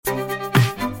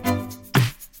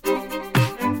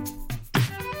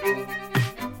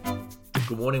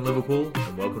morning, Liverpool,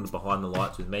 and welcome to Behind the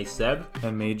Lights with me, Seb.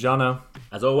 And me, Jonno.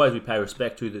 As always, we pay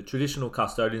respect to the traditional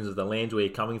custodians of the land where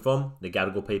you're coming from, the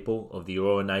Gadigal people of the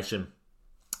Eora Nation.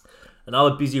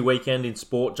 Another busy weekend in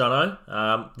sport, Jonno.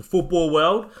 The football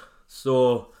world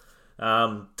saw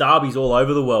derbies all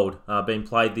over the world being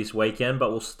played this weekend, but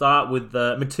we'll start with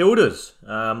the Matildas.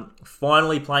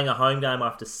 Finally playing a home game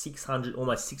after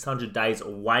almost 600 days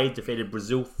away, defeated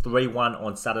Brazil 3-1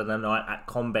 on Saturday night at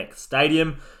Combeck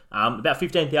Stadium. About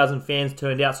 15,000 fans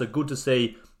turned out, so good to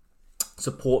see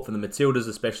support for the Matildas,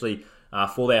 especially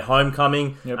for their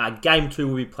homecoming. Yep. Game 2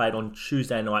 will be played on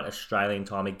Tuesday night Australian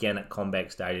time, again at Combeck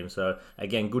Stadium. So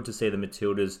again, good to see the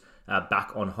Matildas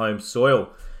back on home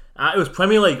soil. It was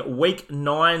Premier League Week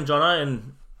 9, Jonno,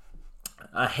 and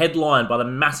a headline by the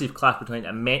massive clash between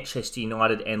Manchester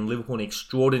United and Liverpool, an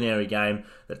extraordinary game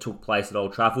that took place at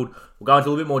Old Trafford. We'll go into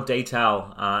a little bit more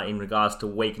detail in regards to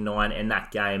Week 9 and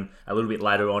that game a little bit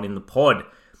later on in the pod.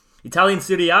 Italian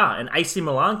Serie A and AC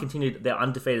Milan continued their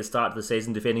undefeated start to the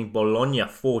season, defeating Bologna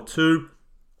 4-2.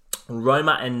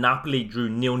 Roma and Napoli drew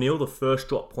 0-0, the first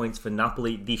drop points for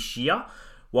Napoli this year.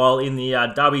 While in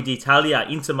the Derby d'Italia,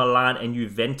 Inter Milan and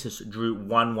Juventus drew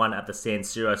 1-1 at the San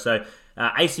Siro. So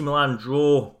AC Milan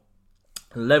draw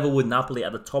level with Napoli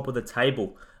at the top of the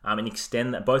table and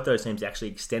extend that. Both those teams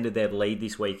actually extended their lead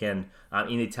this weekend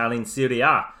in Italian Serie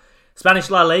A. Spanish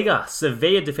La Liga,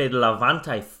 Sevilla defeated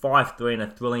Levante 5-3 in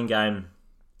a thrilling game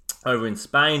over in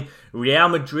Spain. Real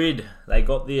Madrid, they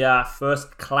got the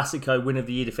first Clásico win of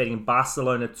the year, defeating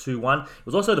Barcelona 2-1. It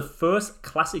was also the first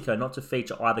Clásico not to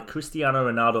feature either Cristiano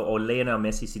Ronaldo or Lionel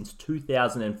Messi since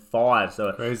 2005.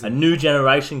 So crazy. A new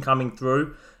generation coming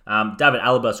through. David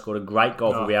Alaba scored a great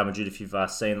goal for Real Madrid if you've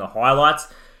seen the highlights.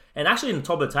 And actually in the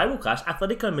top of the table clash,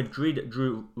 Atletico Madrid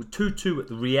drew 2-2 with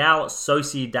Real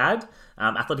Sociedad.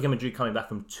 Atletico Madrid coming back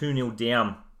from 2-0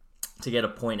 down to get a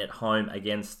point at home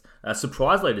against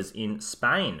surprise leaders in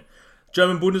Spain.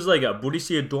 German Bundesliga,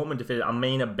 Borussia Dortmund defeated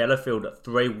Arminia Bielefeld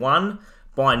 3-1.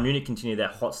 Bayern Munich continued their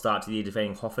hot start to the year,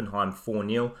 defeating Hoffenheim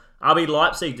 4-0. RB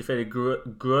Leipzig defeated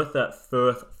Greuther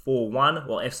Fürth 4-1,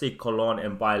 while FC Cologne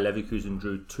and Bayer Leverkusen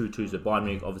drew 2-2. So Bayern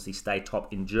Munich obviously stay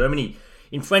top in Germany.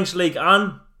 In French Ligue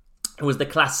 1, it was the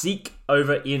Classique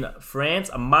over in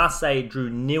France. Marseille drew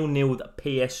 0-0 with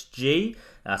PSG.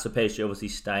 So PSG obviously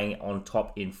staying on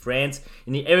top in France.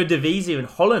 In the Eredivisie in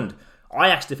Holland,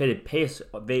 Ajax defeated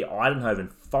PSV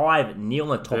Eindhoven 5-0 on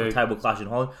the top of the table clash in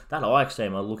Holland. That Ajax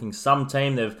team are looking some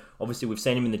team. We've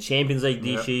seen him in the Champions League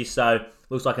this year, so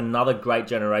looks like another great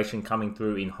generation coming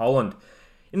through in Holland.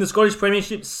 In the Scottish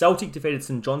Premiership, Celtic defeated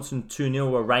St Johnstone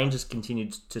 2-0, while Rangers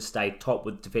continued to stay top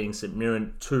with defeating St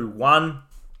Mirren 2-1.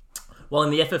 While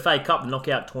in the FFA Cup, the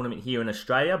knockout tournament here in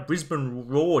Australia, Brisbane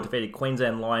Roar defeated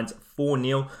Queensland Lions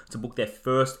 4-0 to book their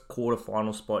first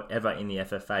quarter-final spot ever in the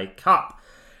FFA Cup.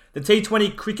 The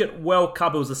T20 Cricket World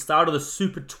Cup, it was the start of the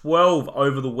Super 12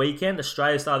 over the weekend.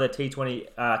 Australia started their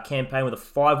T20 campaign with a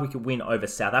 5-wicket win over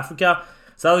South Africa.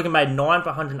 South Africa made 9 for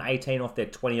 118 off their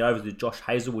 20 overs, with Josh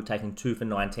Hazlewood taking 2 for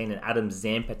 19 and Adam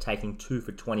Zampa taking 2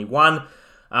 for 21.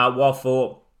 While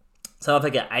for South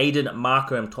Africa, Aiden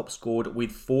Markram top scored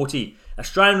with 40.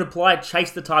 Australian reply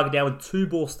chased the target down with 2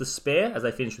 balls to spare as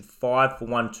they finished with 5 for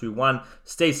 121.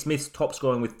 Steve Smith's top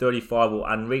scoring with 35,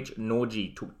 while Unreach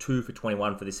Norgie took 2 for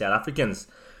 21 for the South Africans.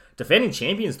 Defending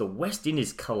champions, the West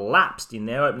Indies collapsed in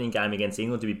their opening game against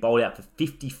England to be bowled out for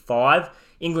 55.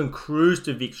 England cruised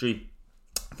to victory,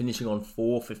 finishing on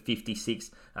 4 for 56.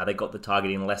 They got the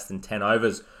target in less than 10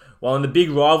 overs. While in the big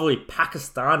rivalry,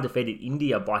 Pakistan defeated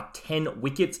India by 10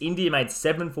 wickets. India made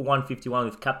 7 for 151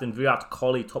 with captain Virat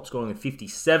Kohli top scoring with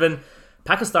 57.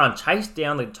 Pakistan chased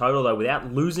down the total though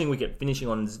without losing wicket, finishing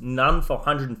on none for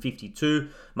 152.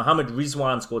 Mohammad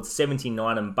Rizwan scored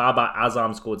 79 and Babar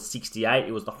Azam scored 68.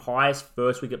 It was the highest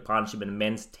first wicket partnership in the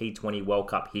men's T20 World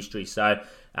Cup history. So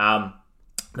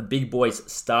the big boys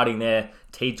starting their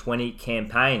T20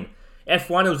 campaign.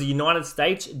 F1, it was the United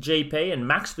States GP, and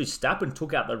Max Verstappen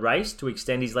took out the race to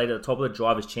extend his lead at the top of the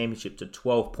Drivers' Championship to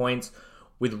 12 points,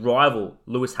 with rival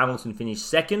Lewis Hamilton finished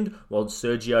second, while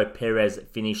Sergio Perez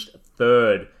finished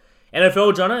third.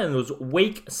 NFL, Jonno, and it was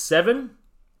Week 7.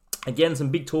 Again, some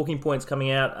big talking points coming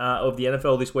out of the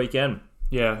NFL this weekend.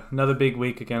 Yeah, another big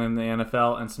week again in the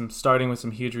NFL, and starting with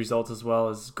some huge results as well,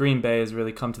 as Green Bay has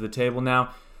really come to the table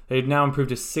now. They've now improved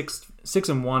to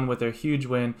 6-1 with their huge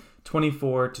win,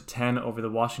 24-10 over the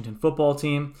Washington football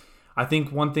team. I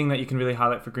think one thing that you can really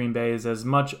highlight for Green Bay is as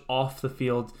much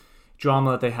off-the-field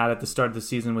drama that they had at the start of the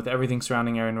season with everything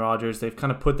surrounding Aaron Rodgers, they've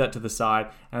kind of put that to the side,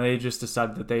 and they just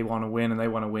decided that they want to win, and they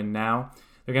want to win now.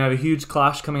 They're going to have a huge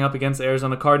clash coming up against the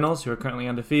Arizona Cardinals, who are currently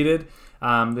undefeated,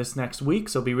 this next week,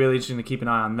 so it'll be really interesting to keep an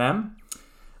eye on them.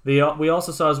 We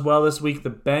also saw as well this week the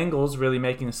Bengals really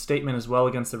making a statement as well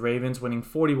against the Ravens, winning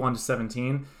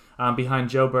 41-17 behind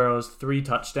Joe Burrow's 3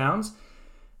 touchdowns.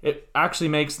 It actually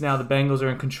makes now the Bengals are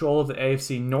in control of the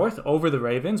AFC North over the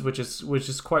Ravens, which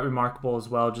is quite remarkable as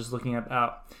well, just looking at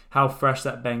how fresh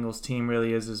that Bengals team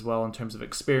really is as well in terms of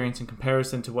experience in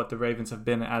comparison to what the Ravens have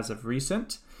been as of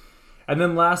recent. And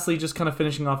then lastly, just kind of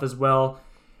finishing off as well,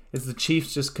 is the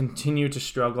Chiefs just continue to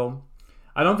struggle.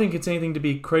 I don't think it's anything to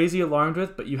be crazy alarmed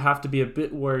with, but you have to be a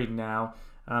bit worried now.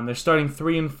 They're starting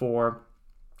 3-4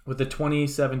 with a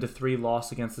 27-3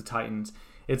 loss against the Titans.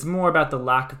 It's more about the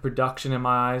lack of production in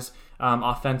my eyes,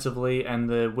 offensively, and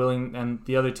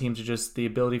the other teams are just the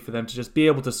ability for them to just be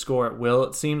able to score at will.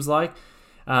 It seems like,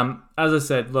 as I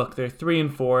said, look, they're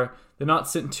 3-4. They're not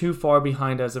sitting too far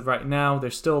behind as of right now.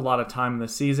 There's still a lot of time in the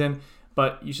season,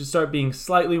 but you should start being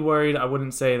slightly worried. I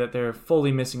wouldn't say that they're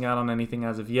fully missing out on anything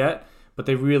as of yet, but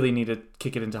they really need to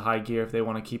kick it into high gear if they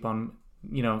want to keep on,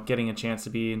 getting a chance to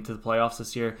be into the playoffs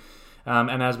this year.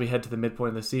 And as we head to the midpoint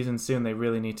of the season soon, they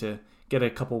really need to get a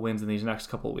couple wins in these next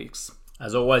couple weeks.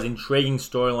 As always, intriguing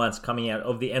storylines coming out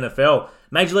of the NFL.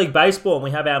 Major League Baseball, and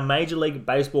we have our Major League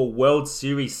Baseball World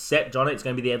Series set, John. It's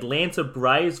going to be the Atlanta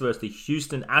Braves versus the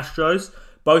Houston Astros.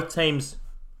 Both teams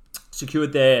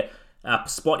secured their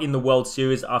spot in the World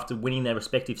Series after winning their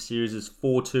respective series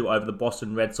 4-2 over the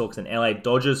Boston Red Sox and LA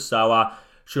Dodgers. So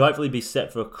should hopefully be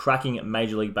set for a cracking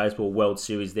Major League Baseball World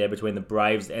Series there between the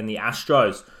Braves and the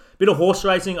Astros. Bit of horse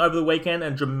racing over the weekend,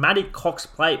 and dramatic Cox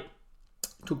Plate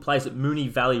took place at Moonee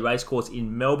Valley Racecourse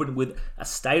in Melbourne with a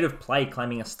state of play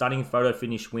claiming a stunning photo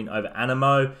finish win over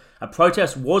Animo. A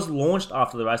protest was launched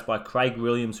after the race by Craig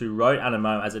Williams, who rode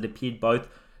Animo, as it appeared both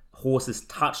horses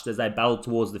touched as they battled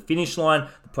towards the finish line.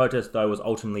 The protest, though, was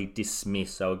ultimately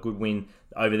dismissed, so a good win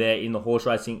over there in the horse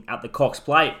racing at the Cox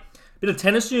Plate. Bit of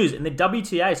tennis news, and the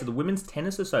WTA, so the Women's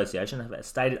Tennis Association, have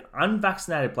stated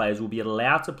unvaccinated players will be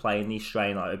allowed to play in the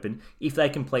Australian Open if they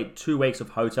complete 2 weeks of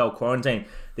hotel quarantine.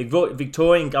 The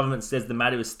Victorian government says the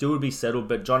matter is still to be settled,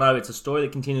 but Jonno, it's a story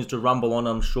that continues to rumble on.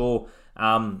 I'm sure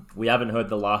we haven't heard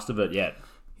the last of it yet.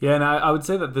 Yeah, and I would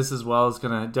say that this as well is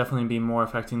going to definitely be more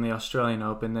affecting the Australian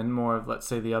Open than more of, let's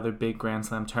say, the other big Grand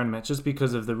Slam tournaments, just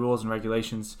because of the rules and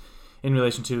regulations in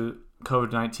relation to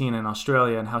COVID-19 in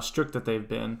Australia and how strict that they've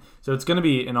been. So it's going to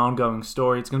be an ongoing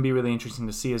story. It's going to be really interesting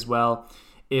to see as well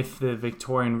if the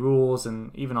Victorian rules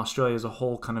and even Australia as a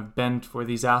whole kind of bend for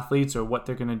these athletes, or what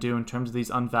they're going to do in terms of these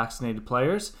unvaccinated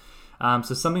players.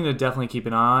 So something to definitely keep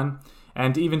an eye on.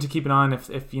 And even to keep an eye on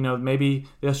if maybe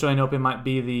the Australian Open might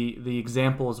be the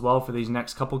example as well for these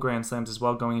next couple Grand Slams as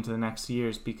well going into the next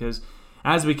years, because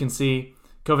as we can see,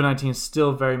 COVID-19 is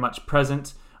still very much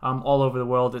present all over the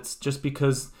world. It's just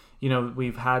because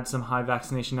we've had some high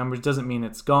vaccination numbers doesn't mean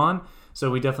it's gone. So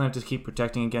we definitely have to keep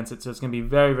protecting against it. So it's going to be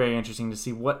very, very interesting to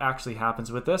see what actually happens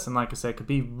with this. And like I said, it could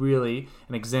be really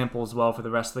an example as well for the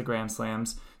rest of the Grand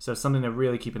Slams. So something to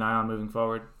really keep an eye on moving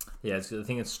forward. Yeah, I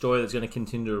think it's a story that's going to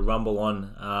continue to rumble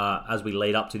on as we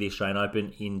lead up to the Australian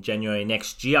Open in January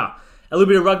next year. A little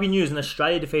bit of rugby news, and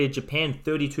Australia defeated Japan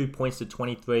 32 points to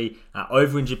 23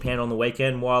 over in Japan on the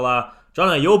weekend, while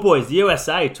Jonno, your boys, the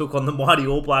USA, took on the mighty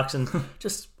All Blacks and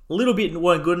just a little bit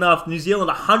weren't good enough. New Zealand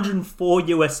 104,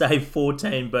 USA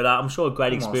 14, but I'm sure a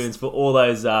great experience for all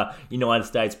those United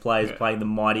States players playing the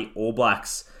mighty All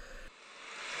Blacks.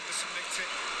 Henderson nicked it.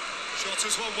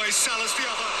 Shots one way, Salah's the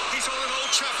other. He's on an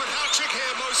Old Trafford hat-trick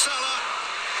here, Mo Salah.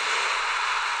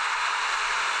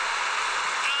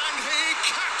 And he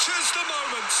captures the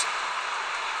moment.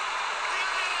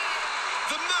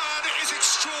 The man is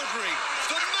extraordinary.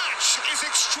 The match is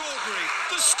extraordinary.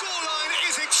 The scoreline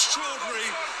is extraordinary.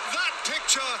 That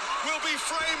picture will be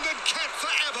framed and kept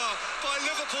forever by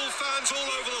Liverpool fans all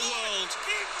over the world.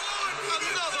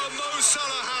 Another Mo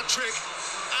Salah hat-trick.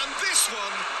 And this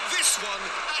one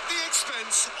at the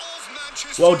expense of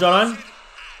Manchester Well, Jonno, United.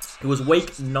 it was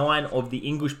week 9 of the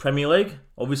English Premier League.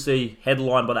 Obviously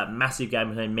headlined by that massive game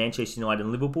between Manchester United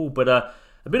and Liverpool, but a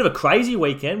bit of a crazy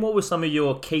weekend. What were some of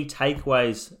your key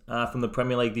takeaways from the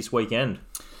Premier League this weekend?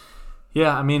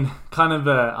 Yeah, I mean,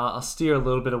 I'll steer a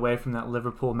little bit away from that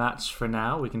Liverpool match for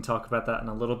now. We can talk about that in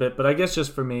a little bit. But I guess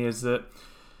just for me is that,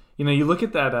 you look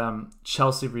at that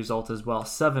Chelsea result as well,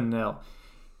 7-0.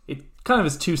 It kind of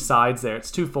is two sides there.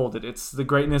 It's twofolded. It's the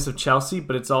greatness of Chelsea,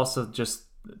 but it's also just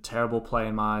terrible play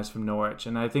in my eyes from Norwich.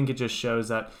 And I think it just shows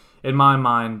that, in my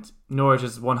mind, Norwich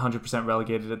is 100%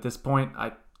 relegated at this point.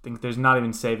 I think there's not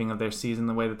even saving of their season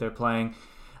the way that they're playing.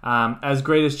 As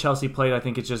great as Chelsea played, I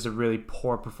think it's just a really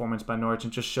poor performance by Norwich.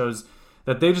 It just shows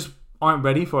that they just aren't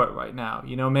ready for it right now.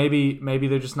 Maybe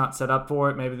they're just not set up for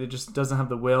it. Maybe they just doesn't have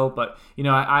the will. But,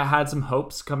 I had some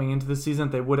hopes coming into the season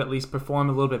that they would at least perform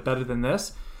a little bit better than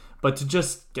this. But to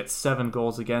just get 7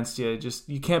 goals against you,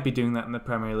 you can't be doing that in the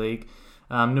Premier League.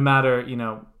 No matter,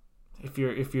 if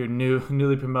you're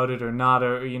newly promoted or not,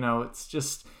 or,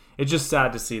 it's just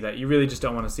sad to see that. You really just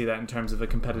don't want to see that in terms of a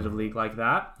competitive league like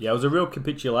that. Yeah, it was a real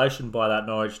capitulation by that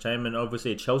Norwich team, and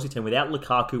obviously a Chelsea team without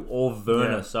Lukaku or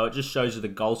Werner. Yeah. So it just shows you the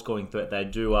goal-scoring threat they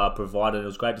do provide. And it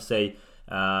was great to see,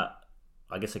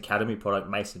 academy product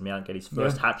Mason Mount get his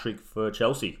first hat-trick for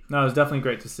Chelsea. No, it was definitely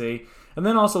great to see. And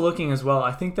then also looking as well,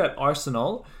 I think that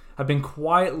Arsenal have been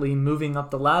quietly moving up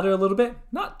the ladder a little bit.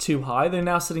 Not too high. They're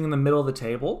now sitting in the middle of the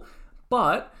table.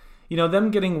 But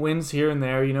them getting wins here and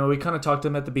there, we kind of talked to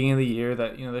them at the beginning of the year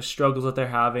that, the struggles that they're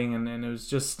having, and it was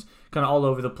just kind of all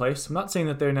over the place. I'm not saying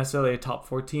that they're necessarily a top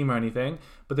 4 team or anything,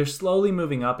 but they're slowly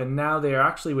moving up, and now they are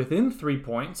actually within 3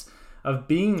 points of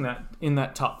being in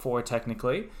that top 4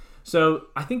 technically. So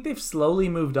I think they've slowly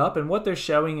moved up, and what they're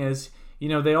showing is,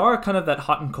 they are kind of that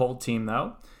hot and cold team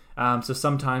though. So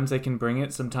sometimes they can bring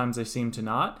it, sometimes they seem to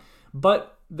not.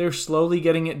 But they're slowly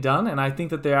getting it done, and I think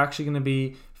that they're actually going to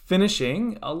be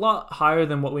finishing a lot higher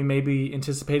than what we maybe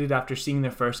anticipated after seeing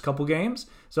their first couple games.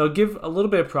 So I'll give a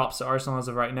little bit of props to Arsenal as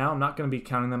of right now. I'm not going to be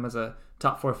counting them as a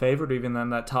top 4 favorite or even in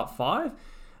that top 5.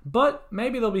 But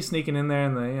maybe they'll be sneaking in there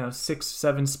in the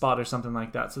 6-7 spot or something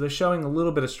like that. So they're showing a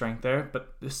little bit of strength there,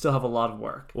 but they still have a lot of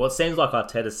work. Well, it seems like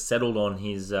Arteta's settled on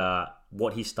his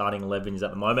what his starting 11 is at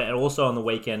the moment. And also on the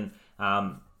weekend,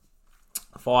 5,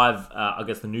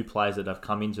 the new players that have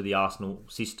come into the Arsenal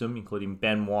system, including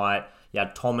Ben White.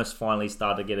 Thomas finally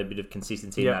started to get a bit of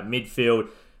consistency in that midfield.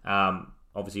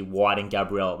 Obviously, White and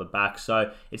Gabriel at the back.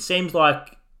 So it seems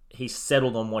like he's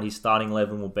settled on what his starting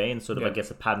 11 will be and sort of,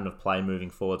 a pattern of play moving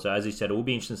forward. So as you said, it will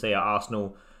be interesting to see how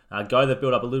Arsenal go. They've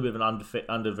built up a little bit of an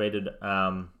undefeated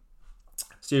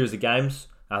series of games.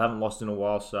 They haven't lost in a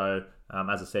while. So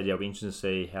as I said, it'll be interesting to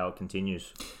see how it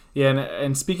continues. Yeah,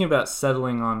 and speaking about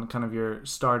settling on kind of your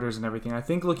starters and everything, I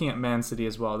think looking at Man City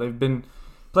as well, they've been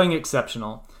playing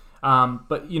exceptional.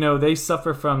 But, they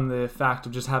suffer from the fact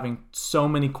of just having so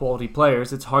many quality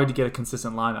players. It's hard to get a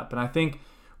consistent lineup. And I think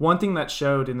one thing that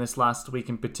showed in this last week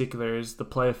in particular is the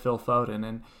play of Phil Foden.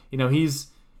 And,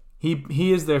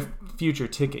 he is their future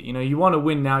ticket. You want to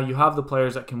win now. You have the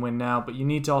players that can win now, but you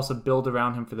need to also build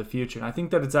around him for the future. And I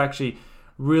think that it's actually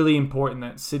really important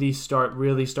that City start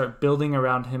building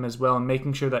around him as well and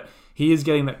making sure that he is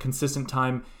getting that consistent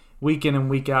time week in and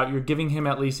week out. You're giving him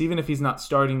at least, even if he's not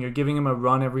starting, you're giving him a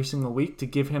run every single week to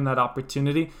give him that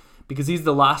opportunity, because he's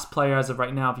the last player as of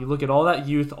right now. If you look at all that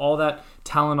youth, all that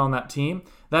talent on that team,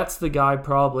 that's the guy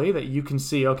probably that you can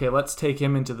see, okay, let's take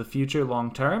him into the future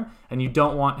long term, and you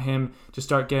don't want him to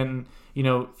start getting,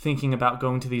 thinking about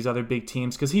going to these other big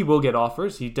teams, because he will get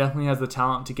offers. He definitely has the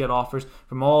talent to get offers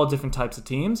from all different types of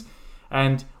teams.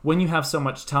 And when you have so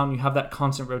much talent, you have that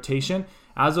constant rotation.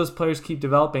 As those players keep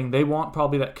developing, they want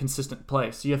probably that consistent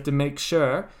play. So you have to make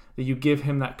sure that you give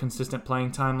him that consistent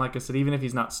playing time. Like I said, even if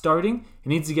he's not starting, he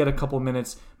needs to get a couple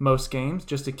minutes most games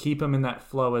just to keep him in that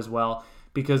flow as well.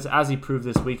 Because as he proved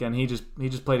this weekend, he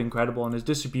just played incredible, and his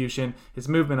distribution, his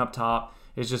movement up top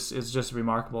is just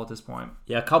remarkable at this point.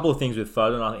 Yeah, a couple of things with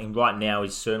Foden. I think right now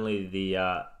he's certainly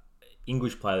the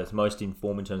English player that's most in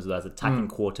form in terms of those attacking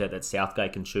quartet that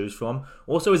Southgate can choose from.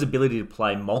 Also, his ability to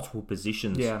play multiple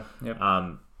positions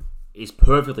is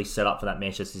perfectly set up for that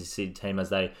Manchester City team.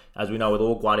 As we know with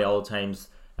all Guardiola teams,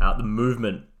 the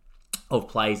movement of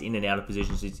players in and out of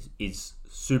positions is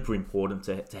super important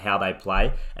to how they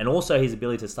play, and also his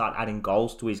ability to start adding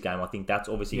goals to his game. I think that's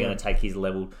obviously going to take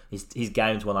his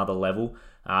game to another level.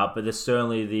 But there's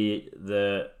certainly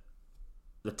the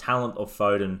talent of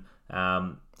Foden.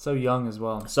 So young as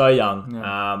well. So young.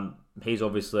 Yeah.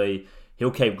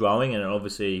 He'll keep growing, and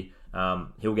obviously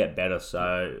he'll get better.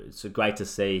 So it's great to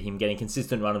see him getting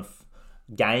consistent run of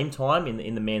game time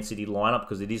in the Man City lineup,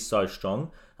 because it is so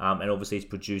strong. And obviously he's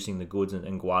producing the goods,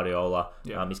 and Guardiola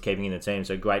is keeping in the team.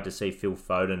 So great to see Phil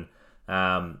Foden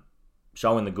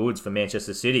showing the goods for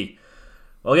Manchester City.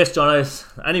 Well, I guess, John, there's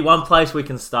only one place we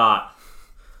can start.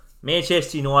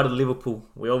 Manchester United, Liverpool.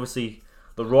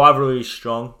 The rivalry is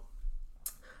strong.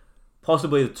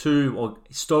 Possibly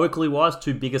historically wise,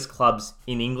 two biggest clubs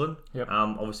in England. Yep.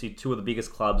 Obviously two of the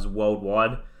biggest clubs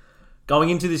worldwide. Going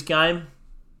into this game,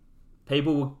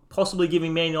 people were possibly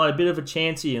giving Man United a bit of a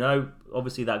chance here.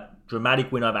 Obviously that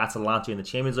dramatic win over Atalanta in the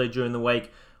Champions League during the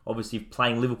week. Obviously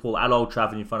playing Liverpool at Old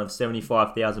Trafford in front of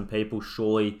 75,000 people.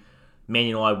 Surely Man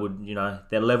United would,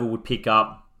 their level would pick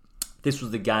up. This was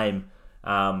the game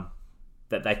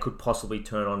that they could possibly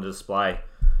turn on display.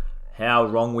 how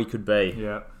wrong we could be.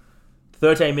 Yeah.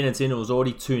 13 minutes in, it was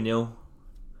already 2-0.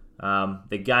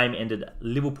 The game ended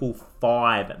Liverpool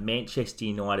 5, Manchester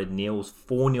United 0. It was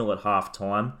 4-0 at half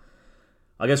time.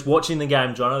 I guess watching the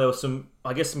game, Jonno, there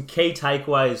were some key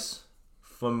takeaways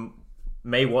from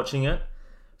me watching it.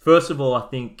 First of all, I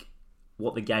think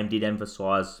what the game did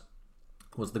emphasise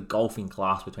was the golfing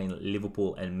class between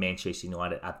Liverpool and Manchester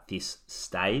United at this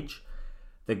stage.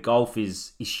 The gulf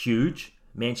is huge.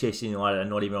 Manchester United are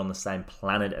not even on the same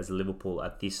planet as Liverpool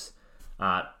at this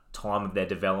time of their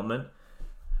development.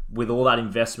 With all that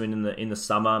investment in the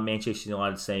summer, Manchester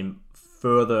United seem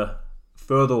further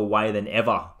away than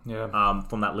ever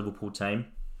from that Liverpool team.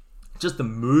 Just the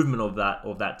movement of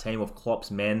that team, of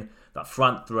Klopp's men, that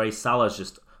front three, Salah's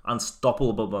just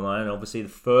unstoppable at the moment. Obviously, the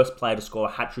first player to score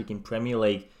a hat-trick in Premier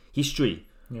League history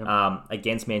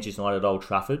against Manchester United at Old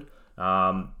Trafford.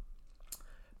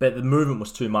 But the movement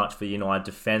was too much for United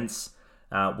defence,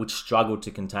 which struggled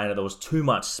to contain it. There was too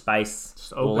much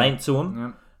space lent to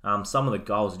them. Yep. Some of the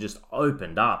goals just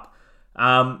opened up.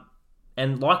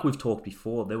 And like we've talked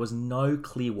before, there was no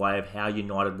clear way of how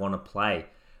United want to play.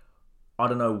 I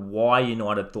don't know why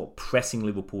United thought pressing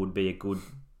Liverpool would be a good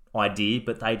idea,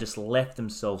 but they just left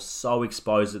themselves so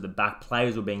exposed at the back.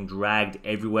 Players were being dragged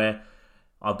everywhere.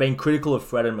 I've been critical of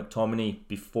Fred and McTominay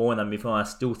before in the midfield. I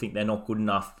still think they're not good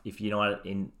enough if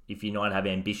United have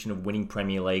ambition of winning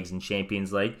Premier Leagues and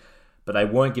Champions League, but they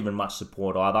weren't given much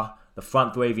support either. The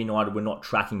front three of United were not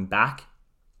tracking back,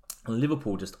 and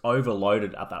Liverpool just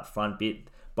overloaded at that front bit.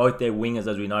 Both their wingers,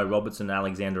 as we know, Robertson and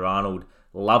Alexander-Arnold,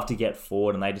 love to get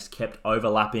forward, and they just kept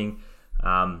overlapping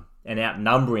and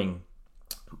outnumbering.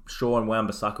 Shaw and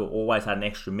Wan-Bissaka always had an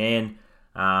extra man,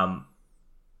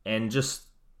 and just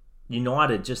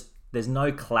United, there's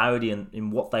no clarity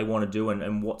in what they want to do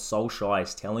and what Solskjaer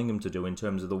is telling them to do in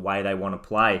terms of the way they want to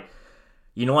play.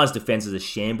 United's defence is a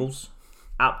shambles.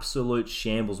 Absolute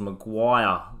shambles.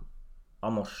 Maguire,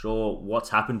 I'm not sure what's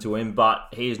happened to him, but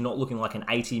he is not looking like an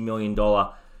 $80 million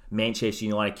Manchester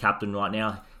United captain right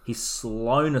now. His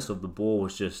slowness of the ball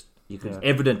was just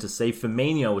evident to see.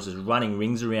 Firmino was just running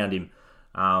rings around him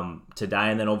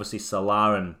today, and then obviously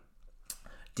Salah and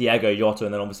Diego Jota,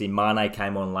 and then obviously Mane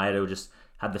came on later, just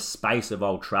had the space of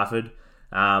Old Trafford.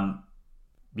 I'm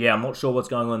not sure what's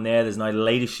going on there. There's no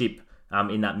leadership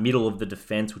in that middle of the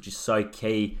defence, which is so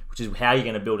key, which is how you're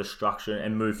going to build a structure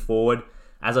and move forward.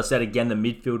 As I said, again, the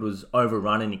midfield was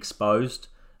overrun and exposed.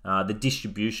 The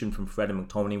distribution from Fred and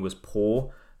McTominay was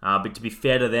poor. But to be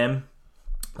fair to them,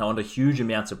 they under huge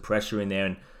amounts of pressure in there.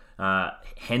 And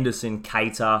Henderson,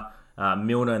 Keita,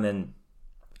 Milner, and then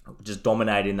just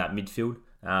dominated in that midfield.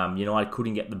 United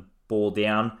couldn't get the ball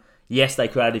down. Yes, they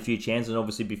created a few chances, and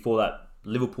obviously before that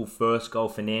Liverpool first goal,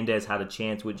 Fernandes had a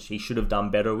chance which he should have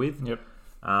done better with. Yep.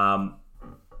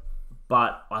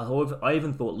 But I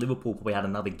even thought Liverpool probably had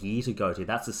another gear to go to.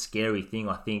 That's a scary thing.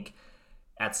 I think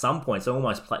at some points they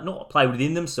almost play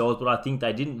within themselves, but I think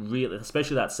they didn't really,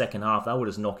 especially that second half, they were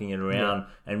just knocking it around,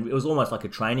 and it was almost like a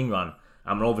training run.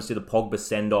 And obviously the Pogba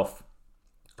send-off,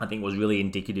 I think, was really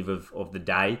indicative of the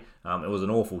day. It was an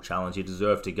awful challenge. He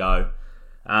deserved to go.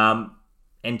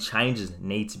 And changes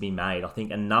need to be made. I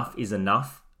think enough is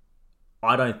enough.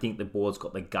 I don't think the board's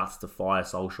got the guts to fire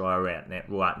Solskjaer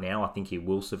right now. I think he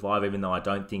will survive, even though I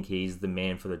don't think he's the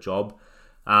man for the job.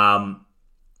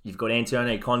 You've got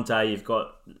Antonio Conte, you've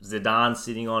got Zidane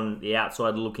sitting on the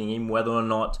outside looking in, whether or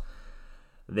not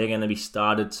they're going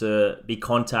to be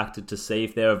contacted to see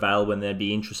if they're available and they'd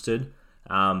be interested.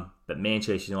 But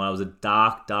Manchester United was a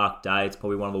dark, dark day. It's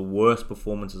probably one of the worst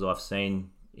performances I've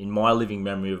seen in my living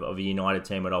memory of a United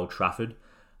team at Old Trafford.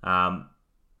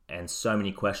 And so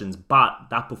many questions. But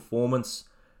that performance,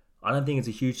 I don't think it's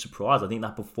a huge surprise. I think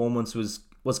that performance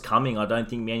was coming. I don't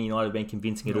think Man United have been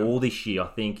convincing at all this year. I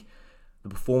think the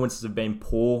performances have been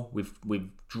poor. We've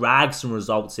dragged some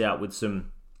results out with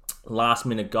some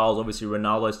last-minute goals. Obviously,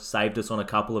 Ronaldo saved us on a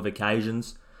couple of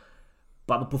occasions.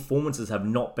 But the performances have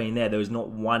not been there. There is not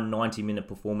one 90-minute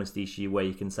performance this year where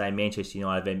you can say Manchester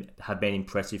United have been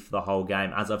impressive for the whole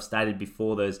game. As I've stated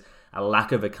before, there's a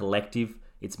lack of a collective.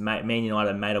 It's Man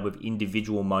United made up of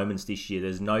individual moments this year.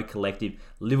 There's no collective.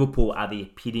 Liverpool are the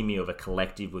epitome of a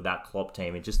collective with that Klopp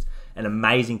team. It's just an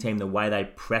amazing team. The way they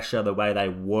pressure, the way they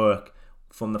work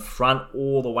from the front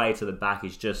all the way to the back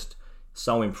is just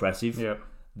so impressive. Yep.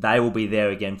 They will be there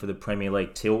again for the Premier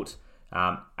League tilt.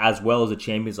 As well as the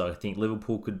Champions League. I think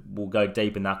Liverpool will go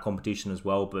deep in that competition as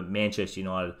well. But Manchester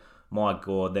United, my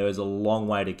God, there is a long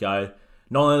way to go.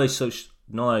 Not only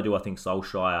do I think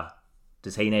Solskjaer,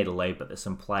 does he need to leave, but there's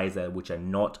some players there which are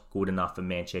not good enough for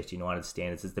Manchester United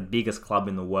standards. It's the biggest club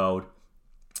in the world.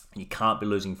 You can't be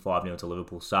losing 5-0 to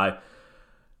Liverpool. So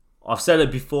I've said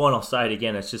it before and I'll say it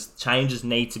again. It's just changes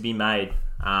need to be made.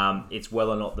 It's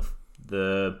whether or not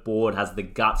the board has the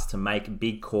guts to make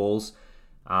big calls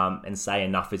and say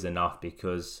enough is enough,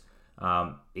 because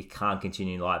it can't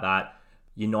continue like that.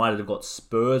 United have got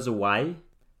Spurs away,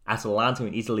 Atalanta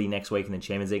in Italy next week in the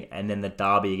Champions League, and then the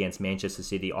derby against Manchester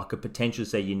City. I could potentially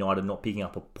see United not picking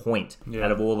up a point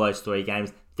out of all those 3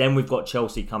 games. Then we've got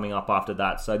Chelsea coming up after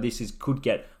that. So this could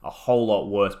get a whole lot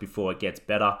worse before it gets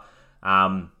better.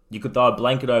 You could throw a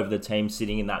blanket over the team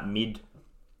sitting in that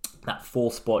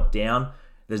 4th spot down.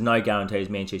 There's no guarantees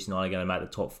Manchester United are going to make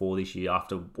the top 4 this year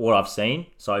after what I've seen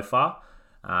so far.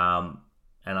 And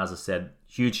as I said,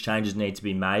 huge changes need to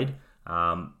be made.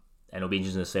 And it'll be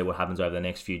interesting to see what happens over the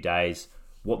next few days,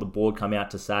 what the board come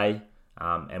out to say,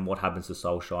 and what happens to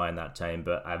Solskjaer in that team.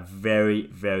 But a very,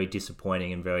 very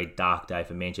disappointing and very dark day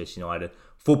for Manchester United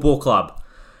Football Club.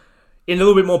 In a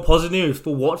little bit more positive news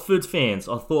for Watford fans,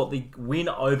 I thought the win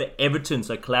over Everton,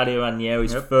 so Claudio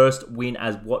Ranieri's first win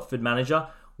as Watford manager.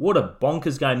 What a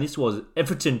bonkers game this was.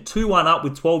 Everton 2-1 up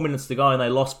with 12 minutes to go, and they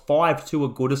lost 5-2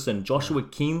 at Goodison. Joshua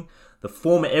King, the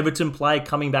former Everton player,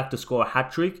 coming back to score a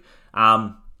hat-trick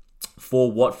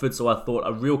for Watford. So I thought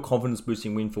a real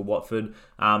confidence-boosting win for Watford,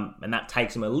 and that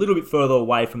takes them a little bit further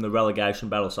away from the relegation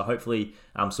battle. So hopefully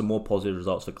some more positive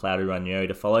results for Claudio Ranieri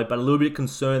to follow. But a little bit of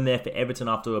concern there for Everton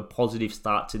after a positive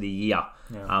start to the year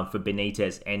for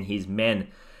Benitez and his men.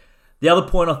 The other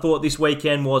point I thought this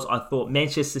weekend was, I thought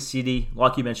Manchester City,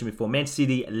 like you mentioned before, Manchester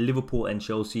City, Liverpool and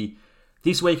Chelsea.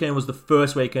 This weekend was the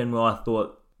first weekend where I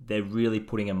thought they're really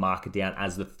putting a marker down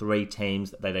as the 3 teams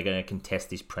that they're going to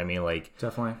contest this Premier League.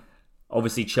 Definitely.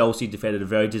 Obviously, Chelsea defeated a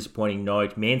very disappointing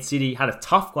Norwich. Man City had a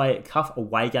tough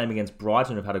away game against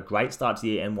Brighton, have had a great start to the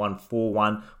year and won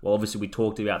 4-1. Well, obviously, we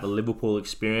talked about the Liverpool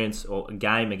experience or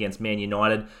game against Man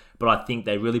United, but I think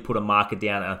they really put a marker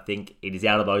down, and I think it is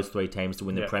out of those 3 teams to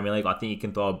win the Premier League. I think you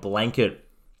can throw a blanket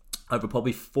over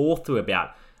probably 4th to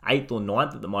about 8th or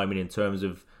 9th at the moment in terms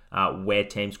of where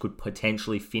teams could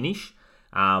potentially finish.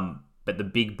 But the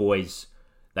big boys,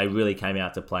 they really came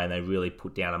out to play and they really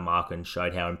put down a marker and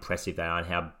showed how impressive they are and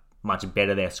how much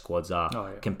better their squads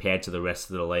are compared to the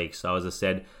rest of the league. So as I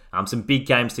said, some big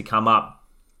games to come up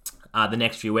the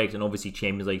next few weeks, and obviously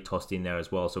Champions League tossed in there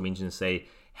as well. So I'm interested to see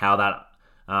how that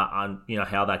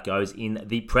how that goes in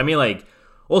the Premier League.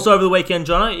 Also over the weekend,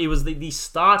 Jonno, it was the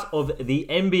start of the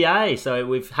NBA. So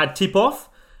we've had tip-off.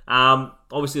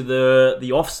 Obviously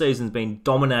the off-season's been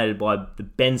dominated by the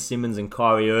Ben Simmons and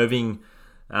Kyrie Irving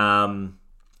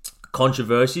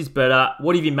controversies, but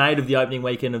what have you made of the opening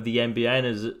weekend of the NBA? And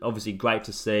it's obviously great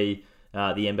to see the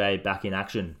NBA back in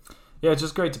action. Yeah, it's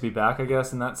just great to be back, I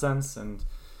guess, in that sense. And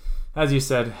as you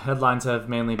said, headlines have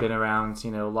mainly been around,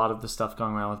 a lot of the stuff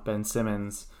going around with Ben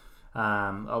Simmons,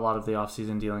 a lot of the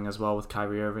offseason dealing as well with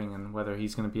Kyrie Irving and whether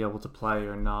he's going to be able to play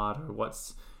or not, or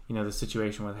what's the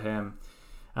situation with him.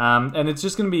 And it's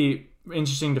just going to be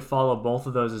interesting to follow both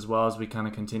of those as well as we kind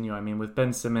of continue. I mean, with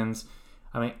Ben Simmons,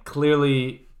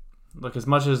 clearly, look, as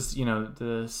much as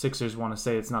the Sixers want to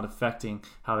say it's not affecting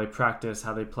how they practice,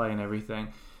 how they play, and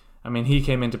everything. I mean, he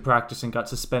came into practice and got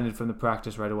suspended from the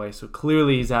practice right away. So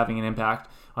clearly he's having an impact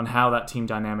on how that team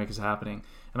dynamic is happening.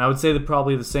 And I would say that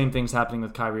probably the same thing's happening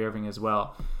with Kyrie Irving as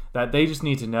well. That they just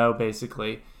need to know,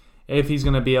 basically, if he's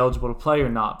going to be eligible to play or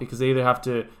not. Because they either have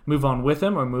to move on with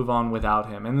him or move on without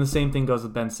him. And the same thing goes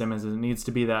with Ben Simmons. It needs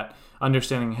to be that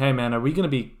understanding, hey, man, are we going to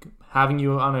be having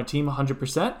you on our team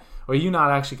 100%? Or are you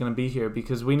not actually going to be here?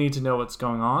 Because we need to know what's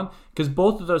going on. Because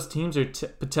both of those teams are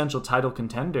potential title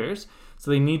contenders. So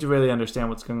they need to really understand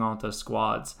what's going on with those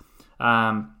squads.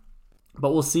 But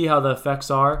we'll see how the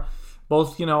effects are.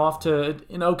 Both, off to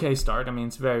an okay start. I mean,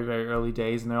 it's very, very early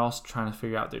days, and they're also trying to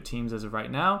figure out their teams as of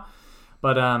right now.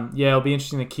 But, it'll be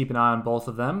interesting to keep an eye on both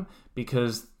of them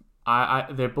because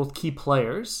they're both key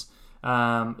players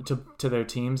to their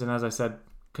teams. And as I said,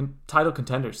 title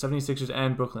contenders, 76ers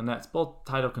and Brooklyn Nets, both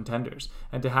title contenders.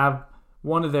 And to have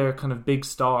one of their kind of big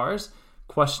stars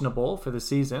questionable for the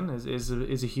season is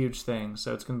a huge thing.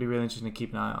 So it's going to be really interesting to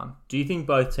keep an eye on. Do you think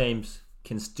both teams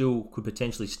could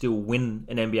potentially still win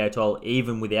an NBA title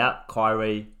even without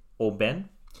Kyrie or Ben?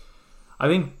 I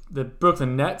think the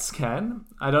Brooklyn Nets can.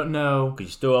 I don't know. Because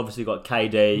you still obviously got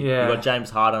KD. Yeah. You've got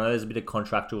James Harden. I know there's a bit of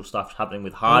contractual stuff happening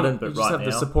with Harden, but right now... You just have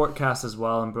the support cast as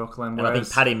well in Brooklyn. And I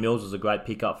think Patty Mills was a great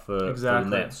pickup for the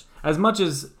Nets. As much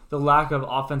as the lack of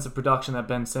offensive production that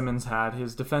Ben Simmons had,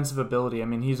 his defensive ability, I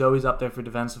mean, he's always up there for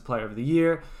Defensive Player of the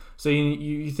Year. So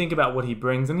you think about what he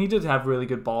brings, and he did have really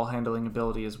good ball handling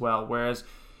ability as well. Whereas,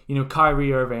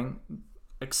 Kyrie Irving,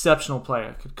 exceptional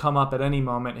player, could come up at any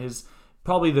moment. His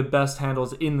probably the best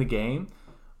handles in the game,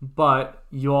 But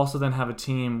you also then have a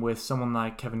team with someone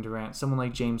like Kevin Durant, someone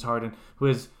like James Harden, who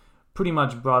has pretty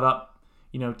much brought up,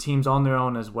 teams on their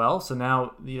own as well. So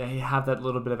now they have that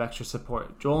little bit of extra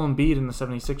support. Joel Embiid and the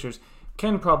 76ers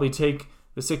can probably take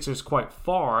the Sixers quite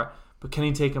far, but can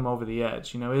he take them over the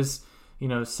edge? Is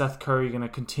Seth Curry going to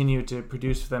continue to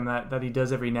produce for them that he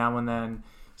does every now and then?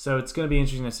 So it's going to be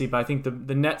interesting to see. But I think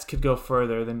the Nets could go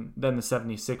further than the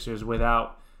 76ers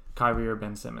without Kyrie or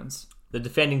Ben Simmons. The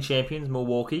defending champions,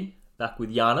 Milwaukee, back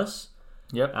with Giannis.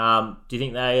 Yep. Do you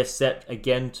think they are set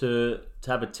again to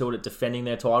have a tilt at defending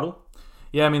their title?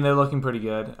 Yeah, they're looking pretty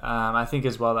good. I think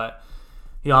as well that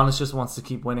Giannis just wants to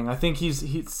keep winning. I think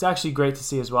it's actually great to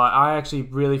see as well. I actually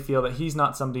really feel that he's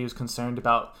not somebody who's concerned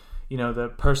about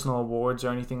the personal awards or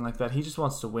anything like that. He just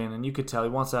wants to win, and you could tell he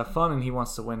wants to have fun and he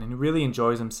wants to win, and he really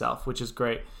enjoys himself, which is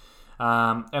great.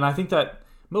 And I think that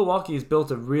Milwaukee has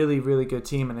built a really, really good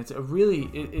team, and it's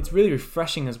really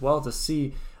refreshing as well to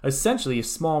see essentially a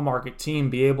small market team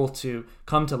be able to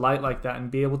come to light like that and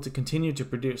be able to continue to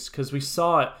produce. Because we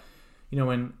saw it,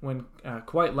 when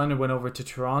Kawhi Leonard went over to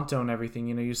Toronto and everything.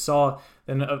 You saw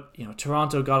then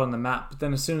Toronto got on the map, but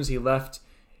then as soon as he left,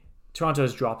 Toronto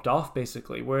has dropped off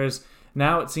basically. Whereas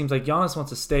now it seems like Giannis wants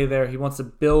to stay there. He wants to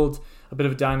build a bit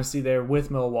of a dynasty there with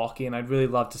Milwaukee, and I'd really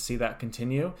love to see that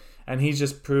continue. And he's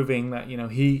just proving that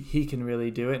he can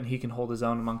really do it, and he can hold his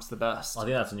own amongst the best. I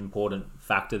think that's an important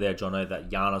factor there, Jonno, that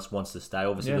Giannis wants to stay.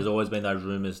 Obviously, There's always been those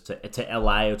rumours to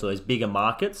LA or to those bigger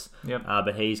markets. Yep.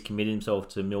 But he's committed himself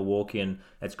to Milwaukee, and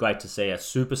it's great to see a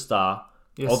superstar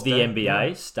of the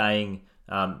NBA staying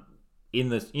in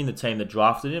the team that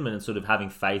drafted him and sort of having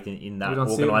faith in that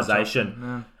organisation.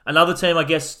 Yeah. Another team, I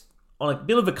guess, on a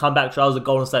bit of a comeback trail is the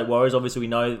Golden State Warriors. Obviously, we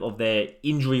know of their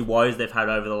injury woes they've had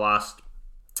over the last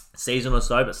season or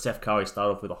so, but Steph Curry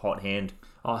started off with a hot hand.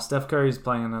 Oh, Steph Curry's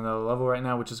playing on another level right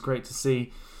now, which is great to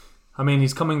see.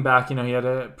 He's coming back. He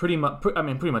had pretty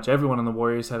much everyone on the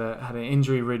Warriors had an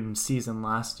injury-ridden season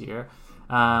last year.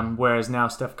 Whereas now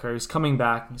Steph Curry's coming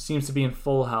back. He seems to be in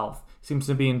full health. Seems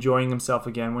to be enjoying himself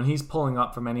again. When he's pulling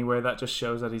up from anywhere, that just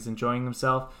shows that he's enjoying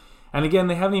himself. And again,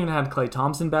 they haven't even had Klay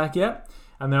Thompson back yet,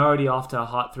 and they're already off to a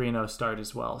hot 3-0 start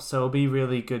as well. So it'll be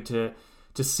really good to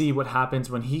see what happens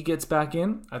when he gets back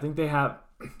in. I think they have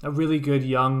a really good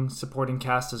young supporting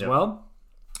cast as well.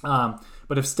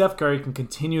 But if Steph Curry can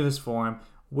continue this form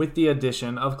with the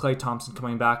addition of Klay Thompson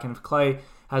coming back, and if Klay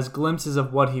has glimpses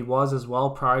of what he was as well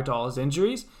prior to all his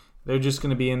injuries, they're just going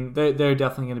to be in. They're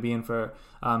definitely going to be in for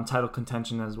title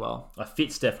contention as well. A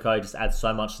fit Steph Curry just adds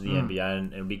so much to the NBA,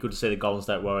 and it'd be good to see the Golden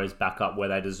State Warriors back up where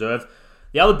they deserve.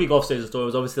 The other big off-season story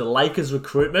was obviously the Lakers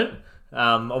recruitment.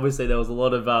 Obviously, there was a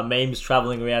lot of memes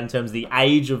traveling around in terms of the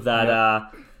age of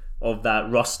that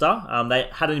roster. They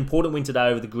had an important win today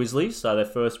over the Grizzlies, so their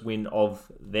first win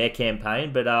of their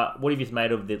campaign. But what have you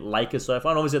made of the Lakers so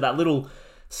far? And obviously, that little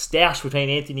stoush between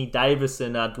Anthony Davis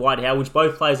and Dwight Howard, which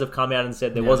both players have come out and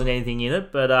said there wasn't anything in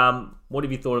it. But what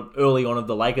have you thought of early on of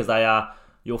the Lakers?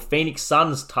 Your Phoenix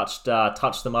Suns touched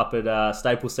them up at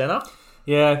Staples Center.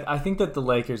 Yeah, I think that the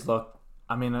Lakers look.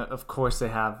 Of course they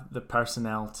have the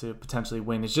personnel to potentially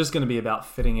win. It's just going to be about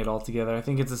fitting it all together. I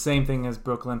think it's the same thing as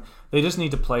Brooklyn. They just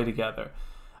need to play together.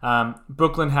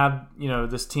 Brooklyn had,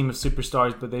 this team of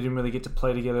superstars, but they didn't really get to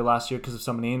play together last year because of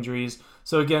so many injuries.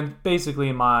 So again, basically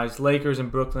in my eyes, Lakers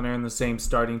and Brooklyn are in the same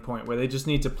starting point where they just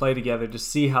need to play together to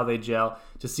see how they gel,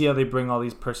 to see how they bring all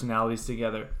these personalities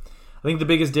together. I think the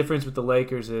biggest difference with the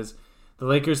Lakers is the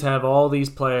Lakers have all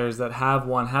these players that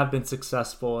have been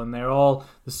successful, and they're all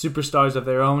the superstars of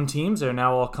their own teams. They're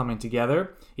now all coming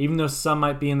together. Even though some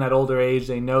might be in that older age,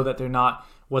 they know that they're not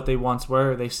what they once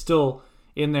were. They still,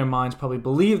 in their minds, probably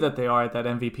believe that they are at that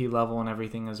MVP level and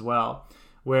everything as well.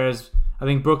 Whereas I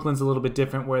think Brooklyn's a little bit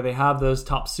different, where they have those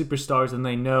top superstars and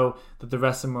they know that the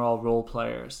rest of them are all role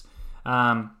players.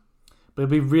 But it'd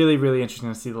be really, really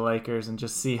interesting to see the Lakers and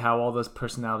just see how all those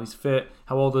personalities fit,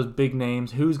 how all those big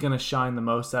names, who's going to shine the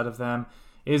most out of them.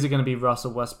 Is it going to be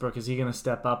Russell Westbrook? Is he going to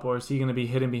step up, or is he going to be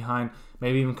hidden behind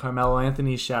maybe even Carmelo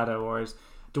Anthony's shadow? Or is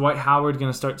Dwight Howard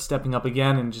going to start stepping up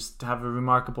again and just have a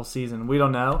remarkable season? We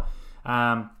don't know.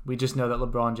 We just know that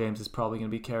LeBron James is probably going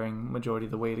to be carrying majority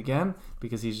of the weight again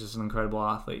because he's just an incredible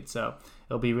athlete. So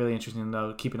it'll be really interesting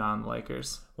to keep an eye on the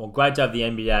Lakers. Well, great to have the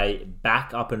NBA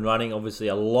back up and running. Obviously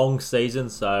a long season,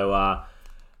 so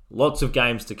lots of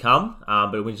games to come.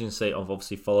 But it'll be interesting to see,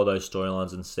 obviously follow those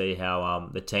storylines and see how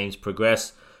the teams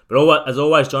progress. But as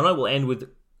always, Jonno, we'll end with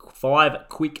 5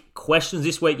 quick questions.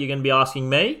 This week you're going to be asking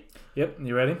me. Yep,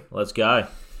 you ready? Let's go.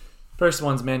 First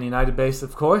one's Man United based,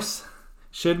 of course.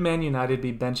 Should Man United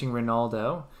be benching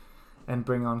Ronaldo and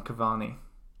bring on Cavani?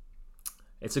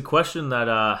 It's a question that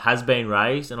has been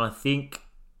raised, and I think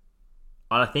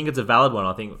I think it's a valid one.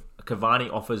 I think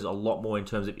Cavani offers a lot more in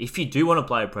terms of if you do want to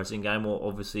play a pressing game or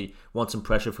obviously want some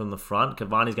pressure from the front,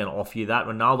 Cavani's going to offer you that.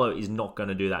 Ronaldo is not going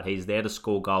to do that. He's there to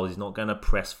score goals. He's not going to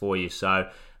press for you. So,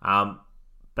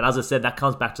 but as I said, that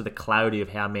comes back to the clarity of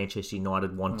how Manchester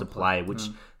United want to play, which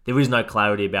there is no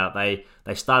clarity about. They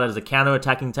started as a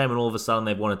counter-attacking team and all of a sudden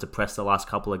they wanted to press the last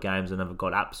couple of games and have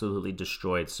got absolutely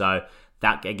destroyed. So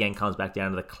that again comes back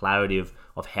down to the clarity of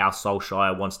how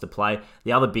Solskjaer wants to play.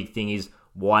 The other big thing is,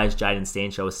 why is Jadon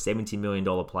Sancho, a $70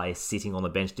 million player, sitting on the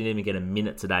bench? Didn't even get a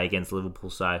minute today against Liverpool.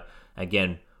 So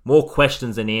again, more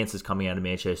questions than answers coming out of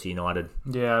Manchester United.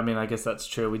 Yeah, I mean, I guess that's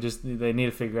true. They need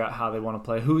to figure out how they want to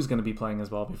play, who's going to be playing as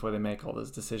well before they make all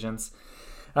those decisions.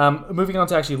 Moving on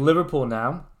to actually Liverpool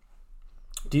now.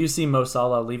 Do you see Mo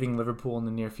Salah leaving Liverpool in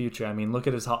the near future? I mean, look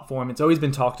at his hot form. It's always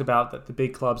been talked about that the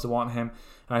big clubs want him.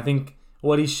 And I think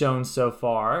what he's shown so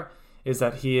far is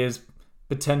that he is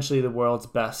potentially the world's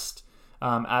best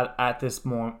at this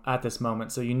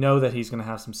moment. So you know that he's going to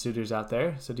have some suitors out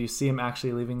there. So do you see him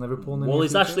actually leaving Liverpool in the near future?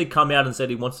 He's actually come out and said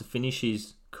he wants to finish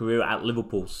his career at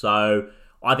Liverpool. So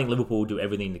I think Liverpool will do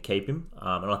everything to keep him.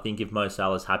 And I think if Mo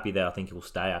Salah's happy there, I think he'll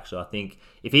stay, actually. I think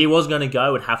if he was going to go,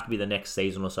 it would have to be the next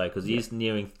season or so because he is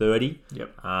nearing 30.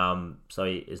 Yep. So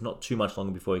it's not too much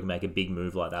longer before he can make a big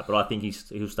move like that. But I think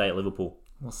he'll stay at Liverpool.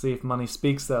 We'll see if money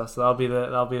speaks, though. So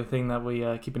that'll be the thing that we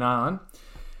keep an eye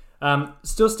on.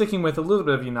 Still sticking with a little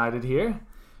bit of United here.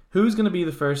 Who's going to be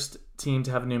the first team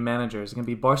to have a new manager? Is it going to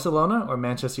be Barcelona or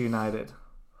Manchester United?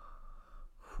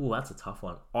 Ooh, that's a tough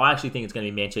one. I actually think it's going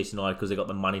to be Manchester United because they've got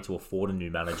the money to afford a new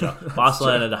manager.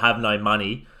 Barcelona have no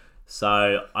money,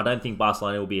 so I don't think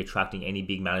Barcelona will be attracting any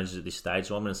big managers at this stage.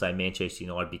 So I'm going to say Manchester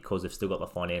United because they've still got the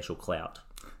financial clout.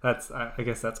 I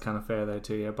guess that's kind of fair there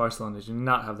too. Yeah, Barcelona do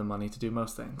not have the money to do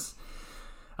most things.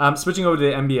 Switching over to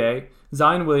the NBA,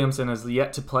 Zion Williamson has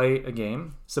yet to play a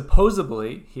game.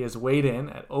 Supposedly, he has weighed in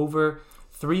at over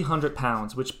 300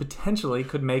 pounds, which potentially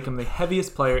could make him the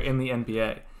heaviest player in the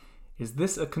NBA. Is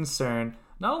this a concern,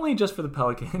 not only just for the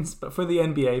Pelicans, but for the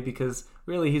NBA, because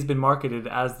really he's been marketed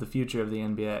as the future of the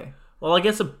NBA? Well, I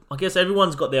guess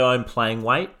everyone's got their own playing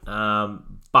weight,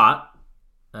 but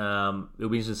it'll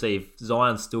be interesting to see if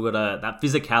Zion's still got that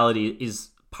physicality is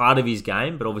part of his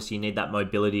game, but obviously you need that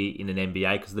mobility in an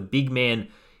NBA because the big man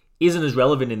isn't as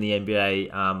relevant in the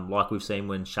NBA like we've seen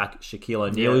when Shaquille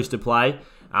O'Neal used to play.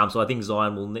 So I think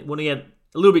Zion will want to get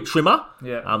a little bit trimmer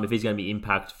if he's going to be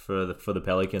impact for the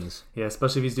Pelicans. Yeah,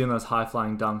 especially if he's doing those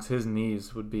high-flying dunks. His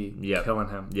knees would be killing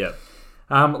him. Yeah.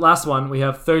 Last one, we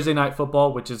have Thursday Night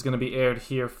Football, which is going to be aired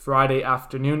here Friday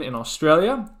afternoon in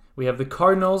Australia. We have the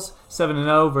Cardinals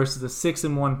 7-0 versus the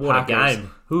 6-1 Packers. What a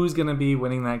game. Who's going to be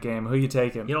winning that game? Who are you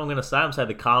taking? You know what I'm going to say? I'm saying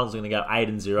the Cardinals are going to go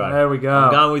 8-0. There we go.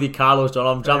 I'm going with you, Carlos, John.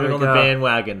 I'm jumping on the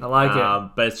bandwagon. I like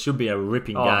it. But it should be a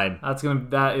ripping game.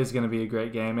 That is going to be a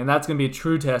great game. And that's going to be a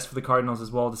true test for the Cardinals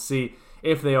as well to see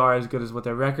if they are as good as what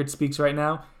their record speaks right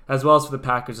now, as well as for the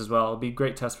Packers as well. It'll be a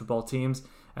great test for both teams.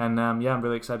 And I'm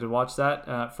really excited to watch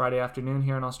that Friday afternoon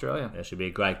here in Australia. It should be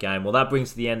a great game. Well, that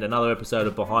brings to the end another episode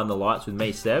of Behind the Lights with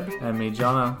me, Seb. And me,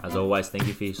 Jonno. As always, thank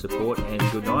you for your support and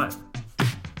good night.